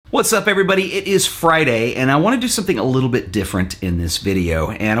What's up, everybody? It is Friday, and I want to do something a little bit different in this video,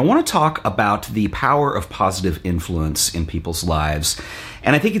 and I want to talk about the power of positive influence in people's lives.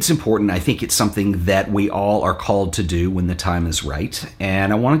 And I think it's important. I think it's something that we all are called to do when the time is right.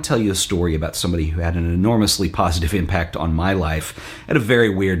 And I want to tell you a story about somebody who had an enormously positive impact on my life at a very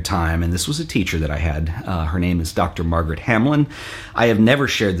weird time. And this was a teacher that I had. Her name is Dr. Margaret Hamlin. I have never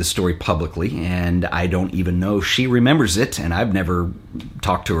shared this story publicly, and I don't even know if she remembers it, and I've never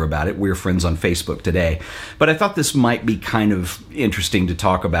talked to her about it. We're friends on Facebook today. But I thought this might be kind of interesting to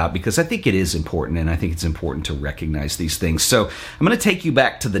talk about because I think it is important, and I think it's important to recognize these things. So I'm going to take you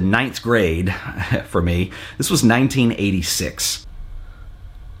back to the 9th grade for me. This was 1986.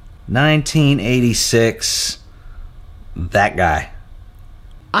 1986. That guy.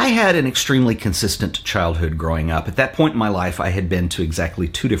 I had an extremely consistent childhood growing up. At that point in my life, I had been to exactly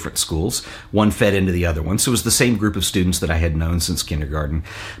 2 different schools. One fed into the other one, so it was the same group of students that I had known since kindergarten.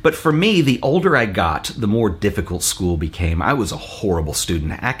 But for me, the older I got, the more difficult school became. I was a horrible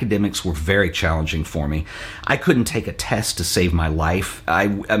student. Academics were very challenging for me. I couldn't take a test to save my life. I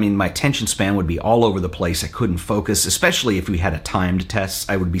mean, my attention span would be all over the place. I couldn't focus, especially if we had a timed test.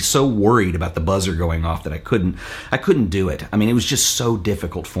 I would be so worried about the buzzer going off that I couldn't do it. I mean, it was just so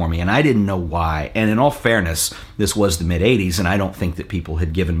difficult for me, and I didn't know why. And in all fairness, this was the mid-'80s, and I don't think that people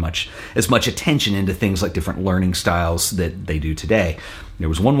had given as much attention into things like different learning styles that they do today. There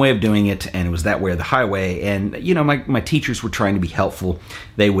was one way of doing it, and it was that way or the highway. And, you know, my teachers were trying to be helpful.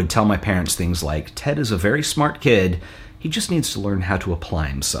 They would tell my parents things like, Ted is a very smart kid. He just needs to learn how to apply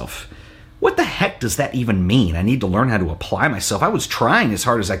himself. What the heck does that even mean? I need to learn how to apply myself. I was trying as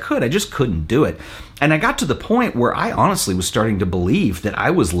hard as I could. I just couldn't do it. And I got to the point where I honestly was starting to believe that I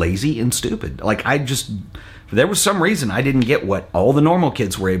was lazy and stupid. There was some reason I didn't get what all the normal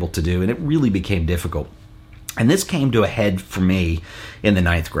kids were able to do, and it really became difficult. And this came to a head for me in the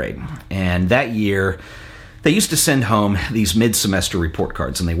 9th grade. And that year, they used to send home these mid-semester report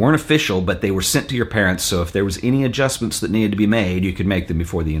cards, and they weren't official, but they were sent to your parents, so if there was any adjustments that needed to be made, you could make them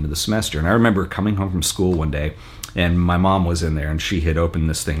before the end of the semester. And I remember coming home from school one day, and my mom was in there, and she had opened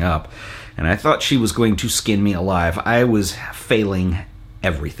this thing up, and I thought she was going to skin me alive. I was failing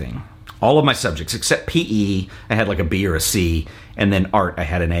everything. All of my subjects, except PE, I had like a B or a C, and then art, I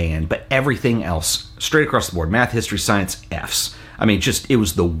had an A in, but everything else, straight across the board, math, history, science, Fs. I mean, it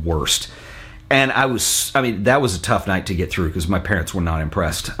was the worst. And that was a tough night to get through because my parents were not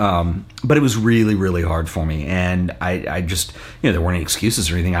impressed. But it was really, really hard for me. And I just, there weren't any excuses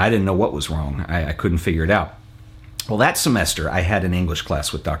or anything. I didn't know what was wrong. I couldn't figure it out. Well, that semester, I had an English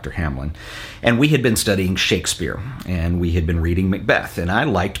class with Dr. Hamlin, and we had been studying Shakespeare, and we had been reading Macbeth, and I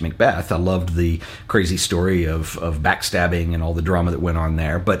liked Macbeth. I loved the crazy story of backstabbing and all the drama that went on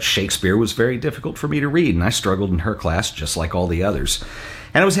there, but Shakespeare was very difficult for me to read, and I struggled in her class just like all the others.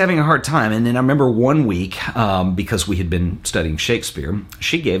 And I was having a hard time, and then I remember one week, because we had been studying Shakespeare,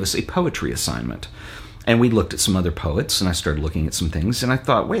 she gave us a poetry assignment, and we looked at some other poets, and I started looking at some things, and I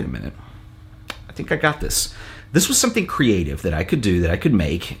thought, wait a minute, I think I got this. This was something creative that I could do, that I could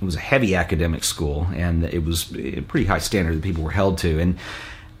make. It was a heavy academic school, and it was a pretty high standard that people were held to. And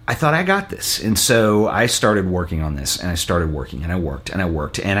I thought, I got this. And so I started working on this, and I started working, and I worked, and I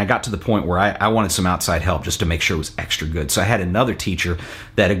worked. And I got to the point where I wanted some outside help just to make sure it was extra good. So I had another teacher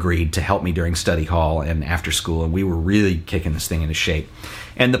that agreed to help me during study hall and after school, and we were really kicking this thing into shape.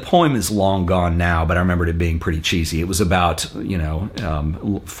 And the poem is long gone now, but I remembered it being pretty cheesy. It was about,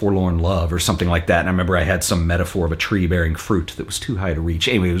 forlorn love or something like that. And I remember I had some metaphor of a tree bearing fruit that was too high to reach.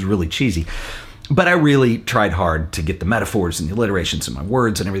 Anyway, it was really cheesy. But I really tried hard to get the metaphors and the alliterations and my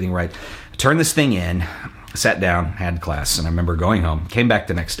words and everything right. I turned this thing in, sat down, had class, and I remember going home, came back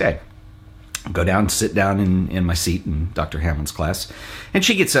the next day. Go down, sit down in my seat in Dr. Hamlin's class. And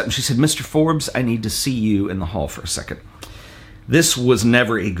she gets up and she said, Mr. Forbes, I need to see you in the hall for a second. This was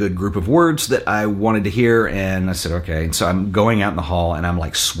never a good group of words that I wanted to hear, and I said, okay. And so I'm going out in the hall, and I'm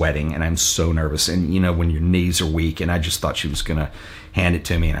like sweating, and I'm so nervous. And when your knees are weak, and I just thought she was going to hand it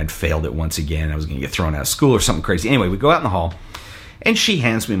to me, and I'd failed it once again. I was going to get thrown out of school or something crazy. Anyway, we go out in the hall, and she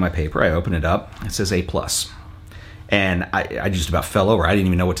hands me my paper. I open it up. It says A+. And I just about fell over. I didn't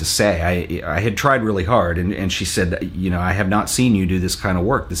even know what to say. I had tried really hard, and she said, I have not seen you do this kind of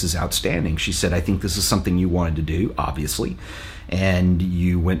work. This is outstanding. She said, I think this is something you wanted to do, obviously, and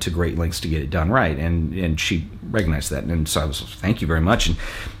you went to great lengths to get it done right. And she recognized that, and so I was, thank you very much.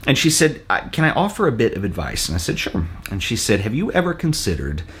 And she said, can I offer a bit of advice? And I said, sure. And she said, have you ever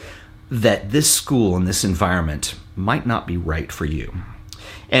considered that this school and this environment might not be right for you?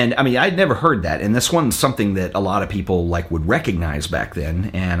 And I mean, I'd never heard that. And this wasn't something that a lot of people like would recognize back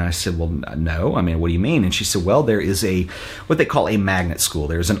then. And I said, well, no. I mean, what do you mean? And she said, well, there is what they call a magnet school.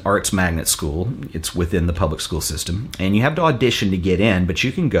 There's an arts magnet school. It's within the public school system. And you have to audition to get in, but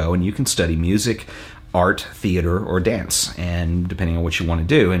you can go and you can study music, art, theater, or dance, and depending on what you want to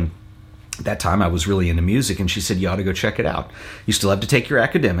do. And at that time, I was really into music, and she said, you ought to go check it out. You still have to take your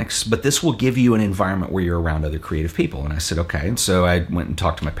academics, but this will give you an environment where you're around other creative people. And I said, okay. And so I went and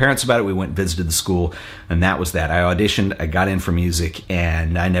talked to my parents about it. We went and visited the school, and that was that. I auditioned, I got in for music,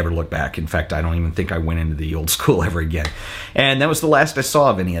 and I never looked back. In fact, I don't even think I went into the old school ever again. And that was the last I saw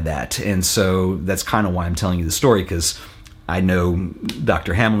of any of that. And so that's kind of why I'm telling you the story, because I know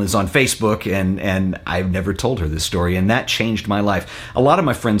Dr. Hamlin is on Facebook, and I've never told her this story, and that changed my life. A lot of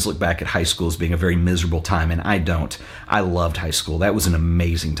my friends look back at high school as being a very miserable time, and I don't. I loved high school. That was an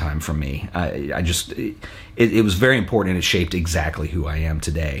amazing time for me. It was very important, and it shaped exactly who I am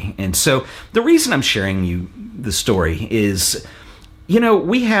today. And so the reason I'm sharing you the story is,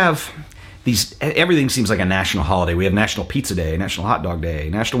 we have everything seems like a national holiday. We have National Pizza Day, National Hot Dog Day,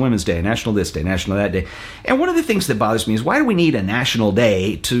 National Women's Day, National this day, National that day. And one of the things that bothers me is, why do we need a national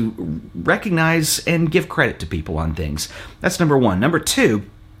day to recognize and give credit to people on things? That's number one. Number two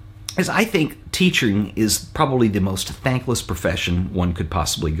is, I think teaching is probably the most thankless profession one could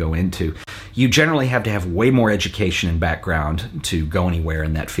possibly go into. You generally have to have way more education and background to go anywhere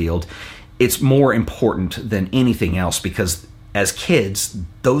in that field. It's more important than anything else, because as kids,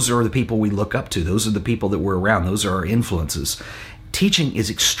 those are the people we look up to. Those are the people that we're around. Those are our influences. Teaching is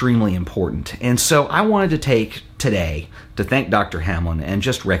extremely important. And so I wanted to take today to thank Dr. Hamlin and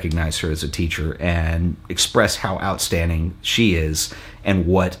just recognize her as a teacher and express how outstanding she is and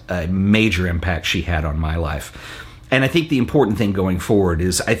what a major impact she had on my life. And I think the important thing going forward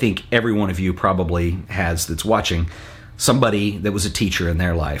is, I think every one of you probably has, that's watching, somebody that was a teacher in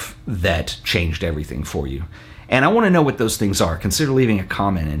their life that changed everything for you. And I want to know what those things are. Consider leaving a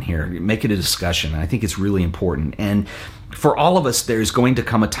comment in here. Make it a discussion. I think it's really important. And for all of us, there's going to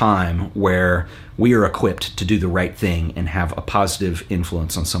come a time where we are equipped to do the right thing and have a positive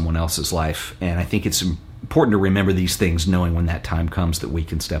influence on someone else's life. And I think it's important to remember these things, knowing when that time comes that we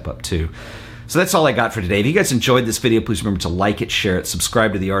can step up too. So that's all I got for today. If you guys enjoyed this video, please remember to like it, share it,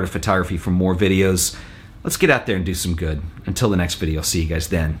 subscribe to The Art of Photography for more videos. Let's get out there and do some good. Until the next video, see you guys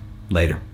then. Later.